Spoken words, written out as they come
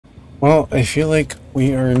Well, I feel like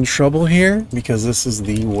we are in trouble here because this is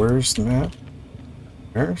the worst map.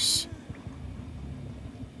 Nurse?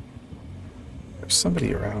 There's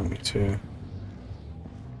somebody around me too.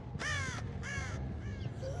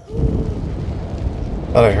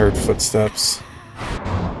 Thought I heard footsteps.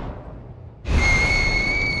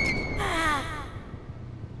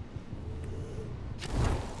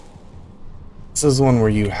 This is one where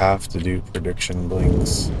you have to do prediction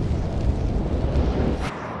blinks.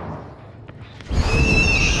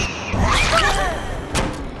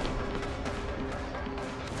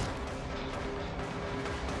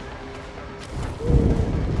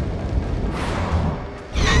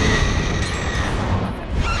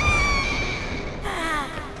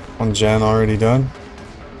 One gen already done.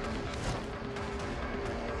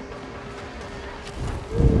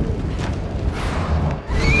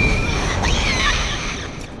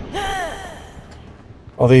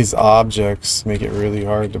 All these objects make it really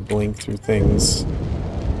hard to blink through things.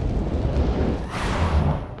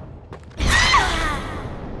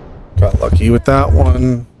 Got lucky with that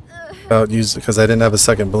one. Used it because I didn't have a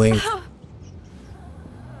second blink.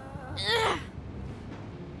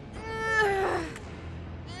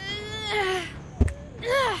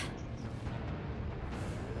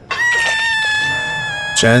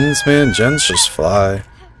 Gens, man, gens just fly.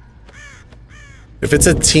 If it's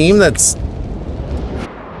a team that's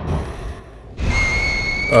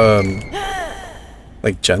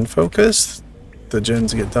like gen focused, the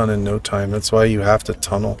gens get done in no time. That's why you have to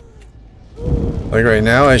tunnel. Like right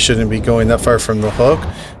now, I shouldn't be going that far from the hook,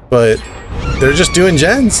 but they're just doing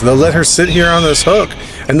gens. They'll let her sit here on this hook,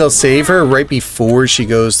 and they'll save her right before she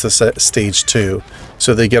goes to stage 2.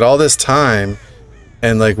 So they get all this time,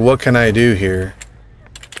 and like, what can I do here?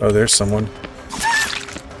 Oh, there's someone.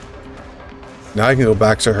 Now I can go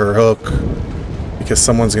back to her hook, because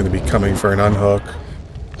someone's going to be coming for an unhook.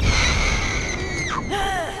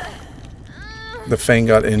 The Fang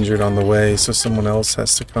got injured on the way, so someone else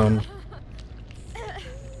has to come.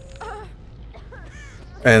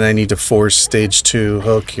 And I need to force stage 2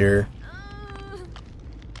 hook here.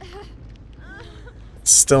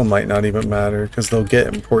 Still might not even matter, because they'll get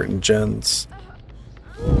important gens.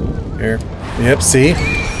 Here. Yep, see?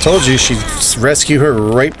 Told you she'd rescue her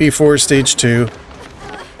right before stage 2.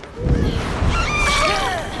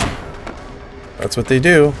 That's what they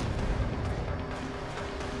do.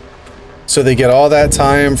 So they get all that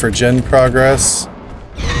time for gen progress.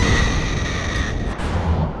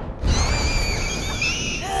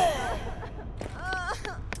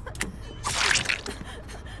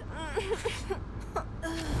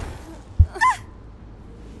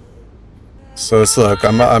 So let's look,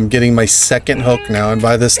 I'm getting my second hook now, and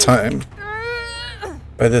by this time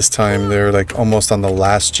they're like almost on the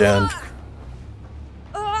last gen.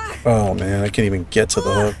 Oh man, I can't even get to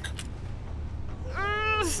the hook.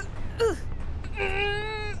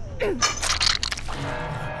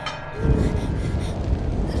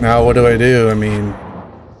 Now what do? I mean,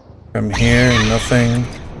 I'm here and nothing.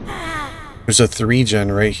 There's a 3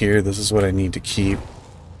 gen right here. This is what I need to keep.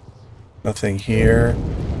 Nothing here.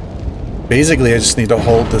 Basically, I just need to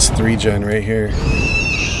hold this 3 gen right here.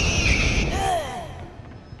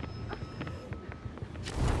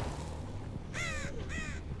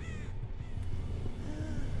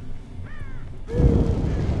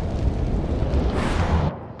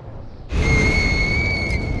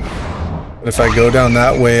 But if I go down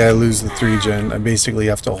that way, I lose the 3 gen. I basically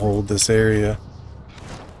have to hold this area.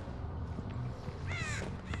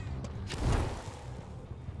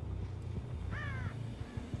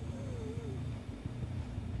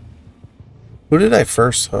 Who did I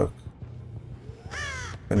first hook?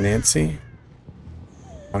 The Nancy?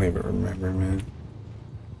 I don't even remember, man.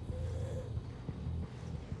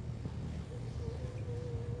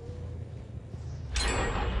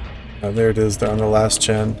 Oh, there it is, down the last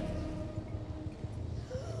gen.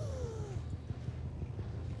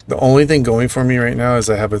 The only thing going for me right now is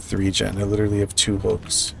I have a 3 gen. I literally have 2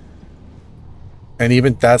 hooks. And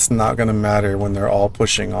even that's not going to matter when they're all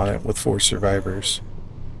pushing on it with 4 survivors.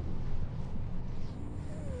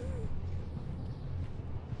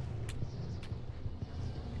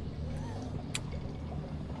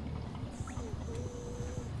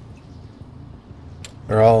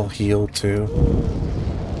 They're all healed too.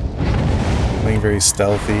 Playing very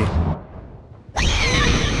stealthy.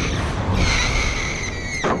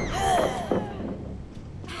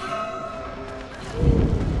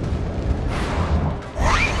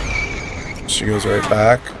 She goes right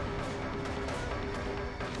back.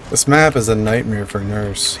 This map is a nightmare for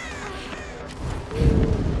Nurse.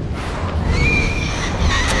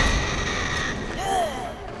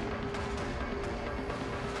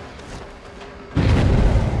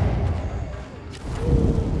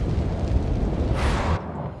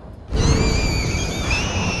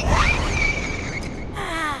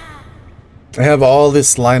 I have all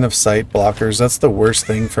this line of sight blockers. That's the worst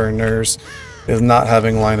thing for a nurse, is not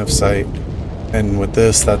having line of sight. And with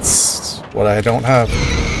this, that's what I don't have.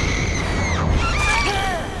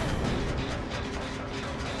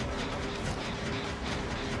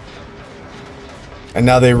 And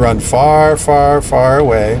now they run far, far, far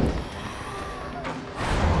away.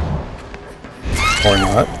 Or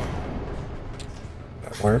not.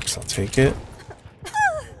 That works, I'll take it.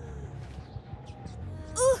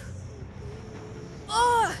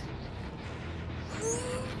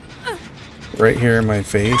 Right here in my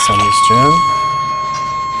face on this gen.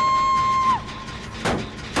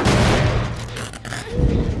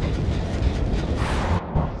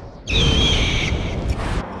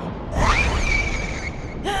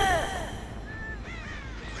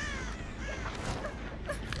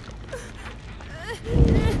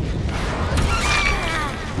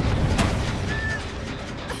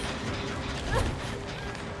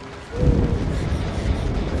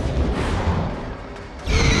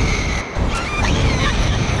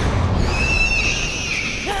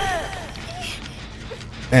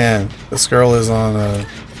 Man, this girl is on a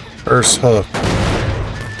first hook.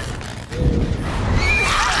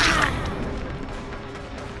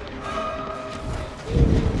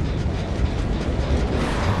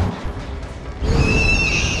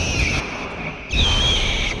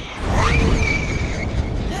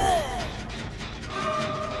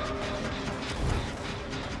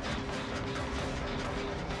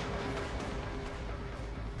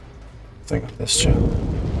 Thing on this channel.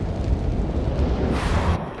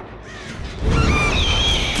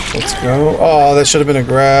 Let's go. Oh, that should have been a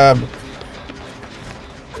grab.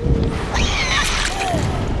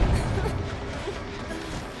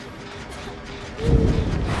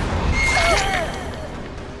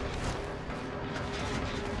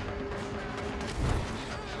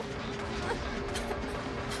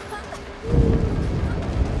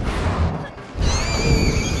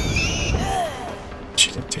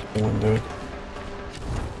 She didn't take the one, dude.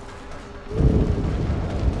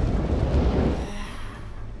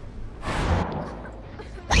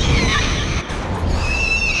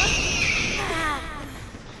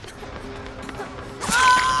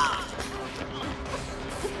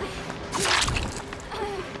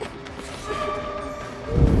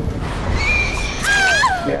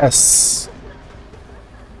 Yes.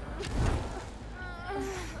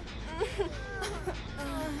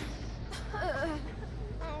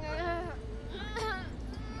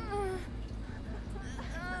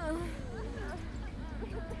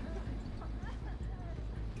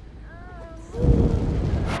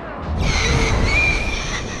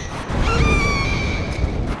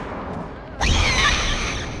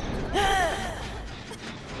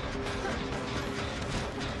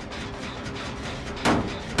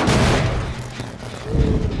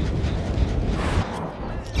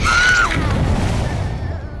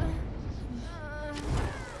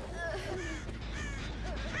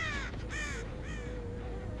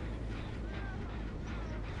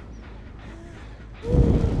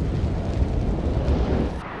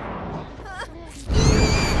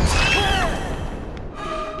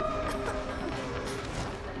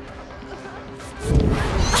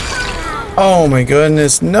 Oh my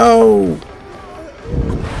goodness, no!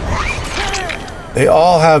 They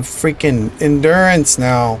all have freaking endurance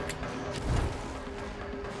now.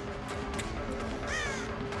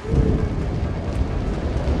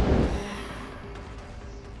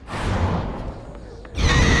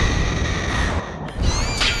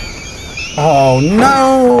 Oh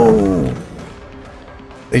no!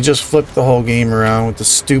 They just flipped the whole game around with the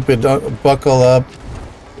stupid buckle up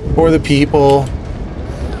for the people.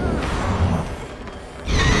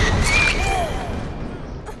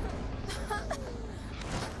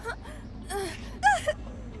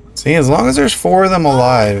 See, as long as there's 4 of them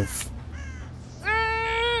alive,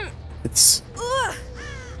 it's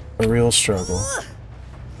a real struggle.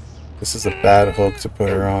 This is a bad hook to put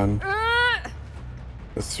her on.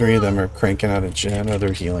 The 3 of them are cranking out a gen, or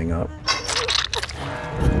they're healing up.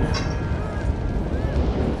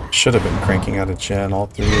 Should have been cranking out a gen, all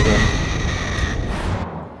 3 of them.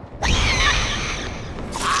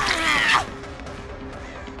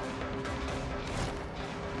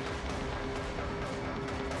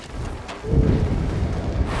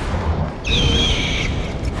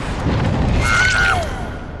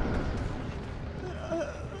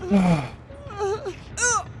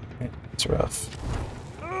 It's rough.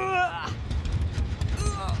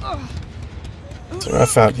 It's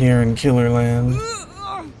rough out here in Killer Land.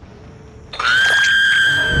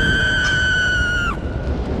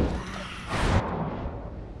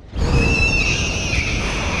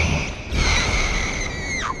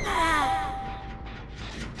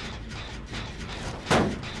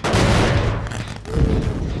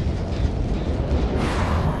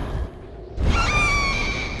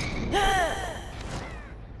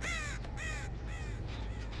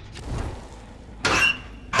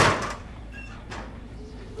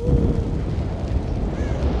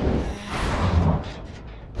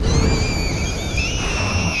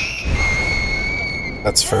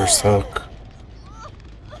 That's first hook.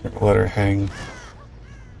 Let her hang.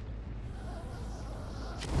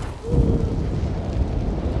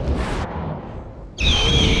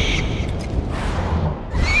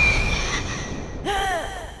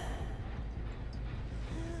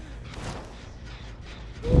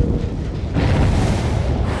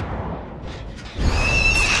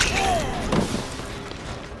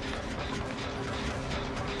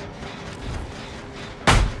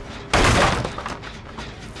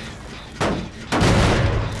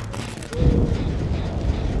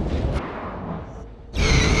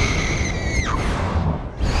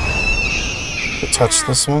 Touch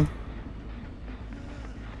this one.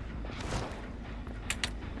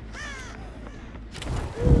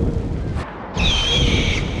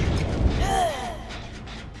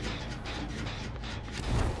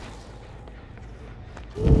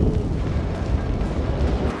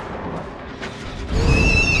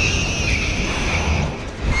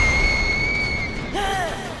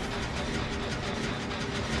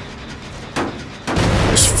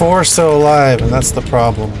 There's 4 still alive, and that's the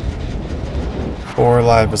problem. 4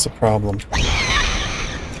 alive is a problem.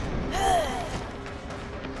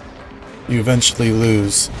 You eventually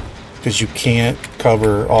lose because you can't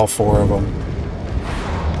cover all 4 of them.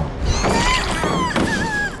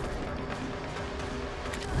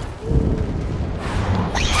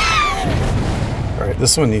 Alright,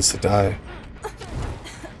 this one needs to die.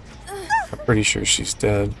 I'm pretty sure she's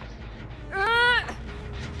dead.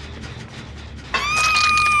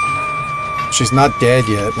 She's not dead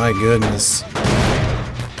yet, my goodness.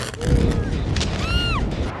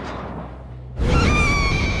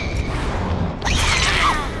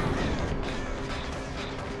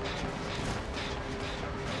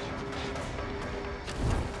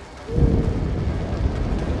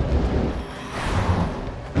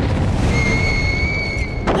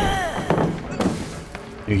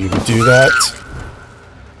 You would do that.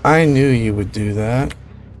 I knew you would do that.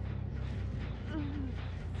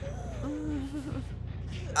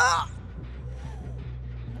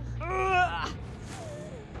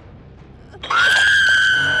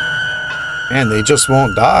 Man, they just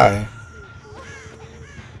won't die.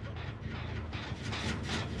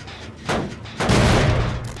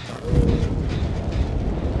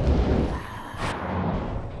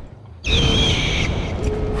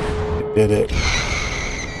 They did it.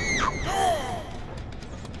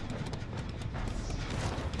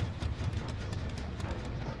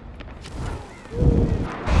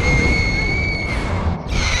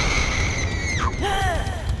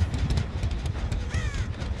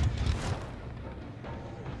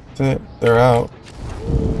 They're out.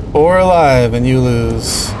 4 alive and you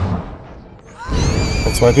lose.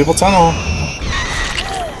 That's why people tunnel.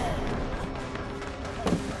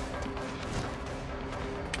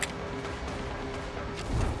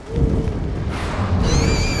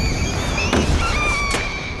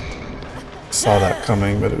 Saw that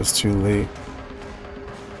coming, but it was too late.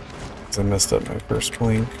 'Cause I messed up my first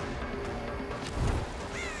blink.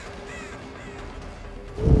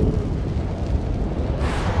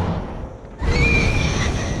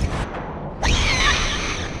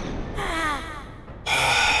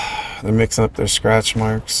 They're mixing up their scratch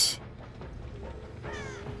marks.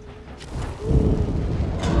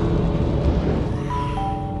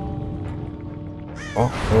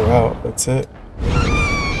 Oh, they're out. That's it.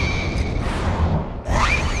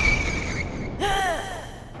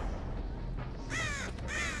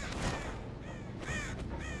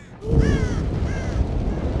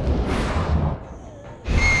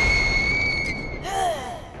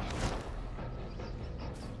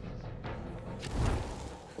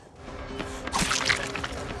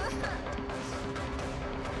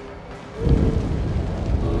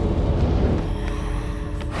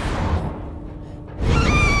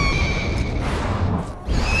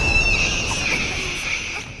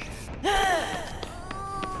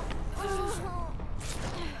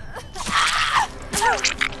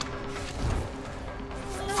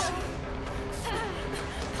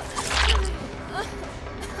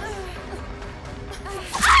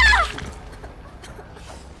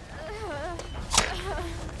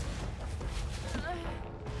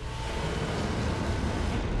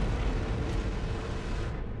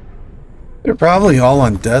 They're probably all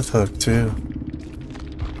on death hook too.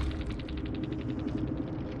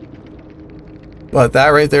 But that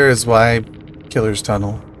right there is why killers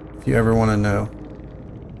tunnel, if you ever want to know.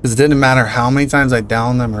 Because it didn't matter how many times I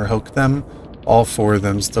downed them or hooked them, all 4 of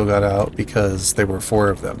them still got out because there were 4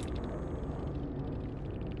 of them.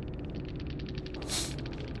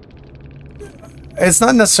 it's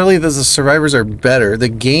not necessarily that the survivors are better. The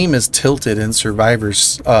game is tilted in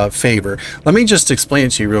survivors' favor. Let me just explain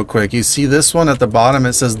it to you real quick. You see this one at the bottom,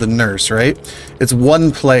 it says the nurse, right? It's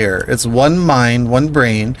one player. It's one mind, one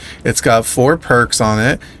brain. It's got 4 perks on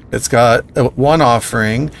it. It's got 1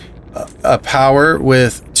 offering, a power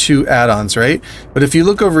with 2 add-ons, right? But if you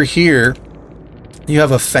look over here, you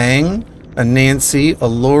have a Fang, a Nancy, a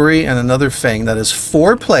Lori, and another Fang. That is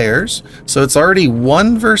 4 players. So it's already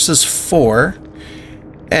 1 versus 4.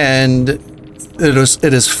 And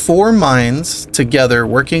it is 4 minds together,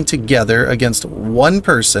 working together against 1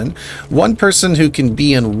 person. 1 person who can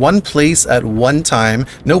be in 1 place at one time.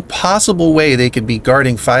 No possible way they could be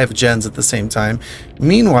guarding 5 gens at the same time.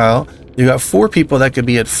 Meanwhile, you got 4 people that could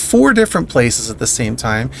be at 4 different places at the same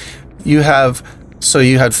time. You have... So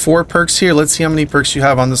you had 4 perks here. Let's see how many perks you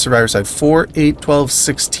have on the survivor side. 4, 8, 12,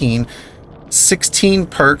 16. 16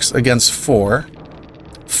 perks against 4.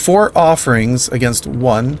 4 offerings against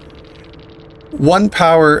 1. 1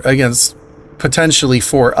 power against potentially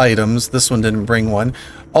 4 items. This one didn't bring 1.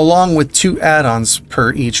 Along with 2 add-ons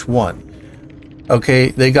per each one. Okay,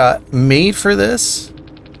 they got made for this.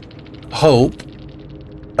 Hope.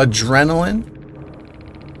 Adrenaline.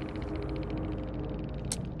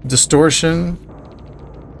 Distortion.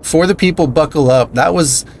 For the people, buckle up. That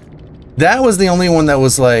was the only one that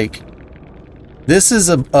was like, this is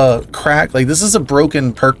a crack, like this is a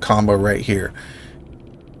broken perk combo right here.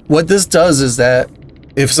 What this does is that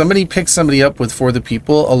if somebody picks somebody up with For the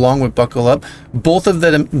People along with buckle up, both of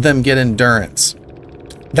them get endurance.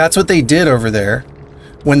 That's what they did over there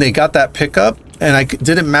when they got that pickup, and it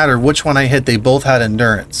didn't matter which one I hit, they both had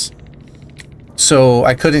endurance. So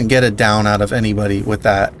I couldn't get it down out of anybody with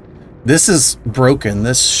that. This is broken.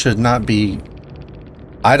 This should not be...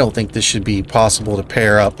 I don't think this should be possible to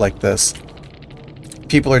pair up like this.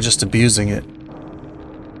 People are just abusing it.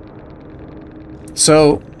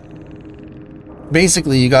 So,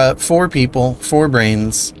 basically you got 4 people, 4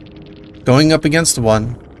 brains, going up against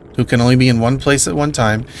 1, who can only be in 1 place at one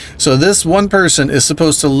time. So this 1 person is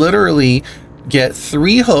supposed to literally get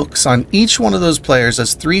 3 hooks on each one of those players.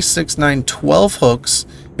 That's 3, 6, 9, 12 hooks.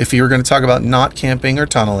 If you were going to talk about not camping or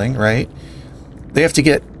tunneling, right? They have to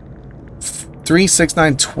get 3, 6,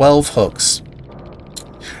 9, 12 hooks.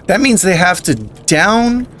 That means they have to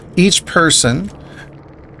down each person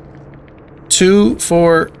 2,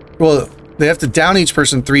 4, well, they have to down each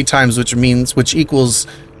person 3 times, which equals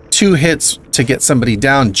 2 hits to get somebody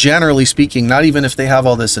down, generally speaking, not even if they have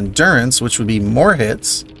all this endurance, which would be more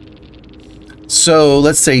hits. So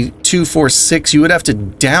let's say 2, 4, 6, you would have to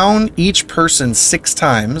down each person 6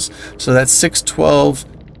 times. So that's 6, 12,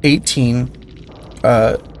 18,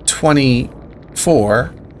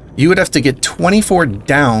 24. You would have to get 24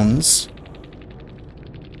 downs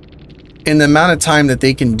in the amount of time that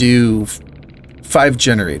they can do 5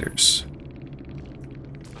 generators.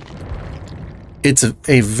 It's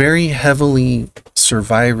a very heavily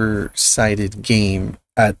survivor-sided game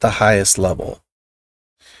at the highest level.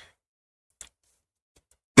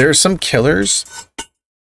 There are some killers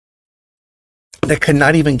that could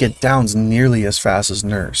not even get downs nearly as fast as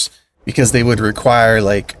Nurse, because they would require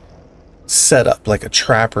like setup, like a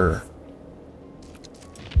trapper,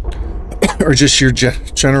 or just your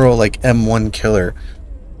general like M1 killer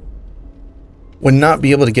would not be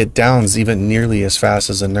able to get downs even nearly as fast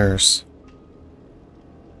as a Nurse.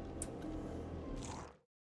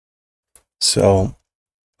 So,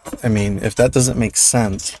 I mean, if that doesn't make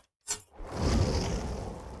sense.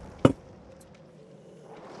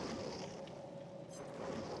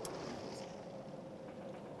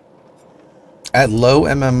 At low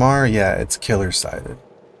MMR, yeah, it's killer-sided.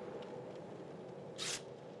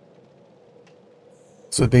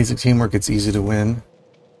 So with basic teamwork, it's easy to win.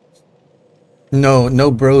 No,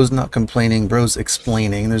 bro's not complaining, bro's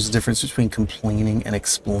explaining. There's a difference between complaining and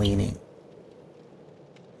explaining.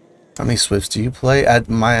 How many Swifts do you play? At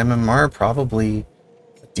my MMR, probably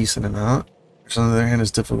a decent amount. On the other hand,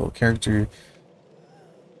 it's a difficult character.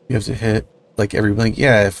 You have to hit like everybody.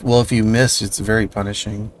 Yeah, if you miss, it's very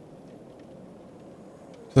punishing.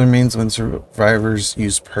 So that means when survivors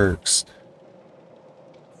use perks.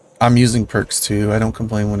 I'm using perks too. I don't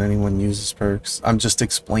complain when anyone uses perks. I'm just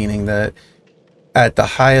explaining that at the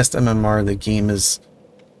highest MMR, the game is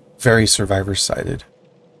very survivor-sided.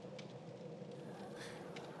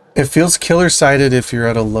 It feels killer-sided if you're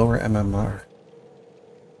at a lower MMR.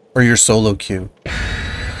 Or your solo queue.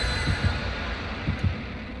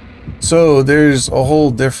 So there's a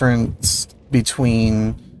whole difference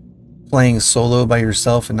between playing solo by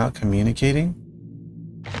yourself and not communicating,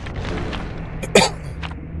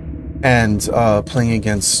 and playing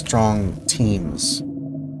against strong teams.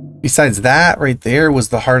 Besides that, right there was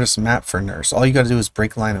the hardest map for Nurse. All you got to do is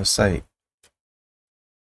break line of sight.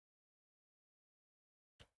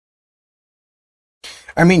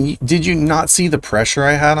 I mean, did you not see the pressure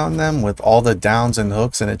I had on them with all the downs and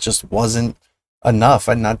hooks, and it just wasn't enough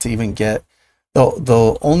and not to even get...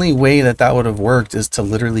 The only way that that would have worked is to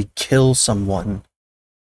literally kill someone,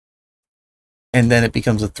 and then it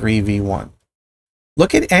becomes a 3v1.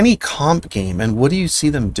 Look at any comp game, and what do you see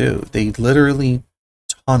them do? They literally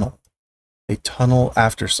tunnel. They tunnel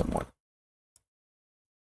after someone.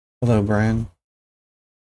 Hello, Brian.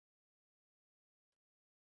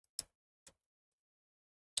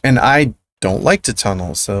 And I don't like to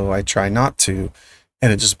tunnel, so I try not to,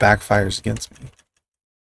 and it just backfires against me.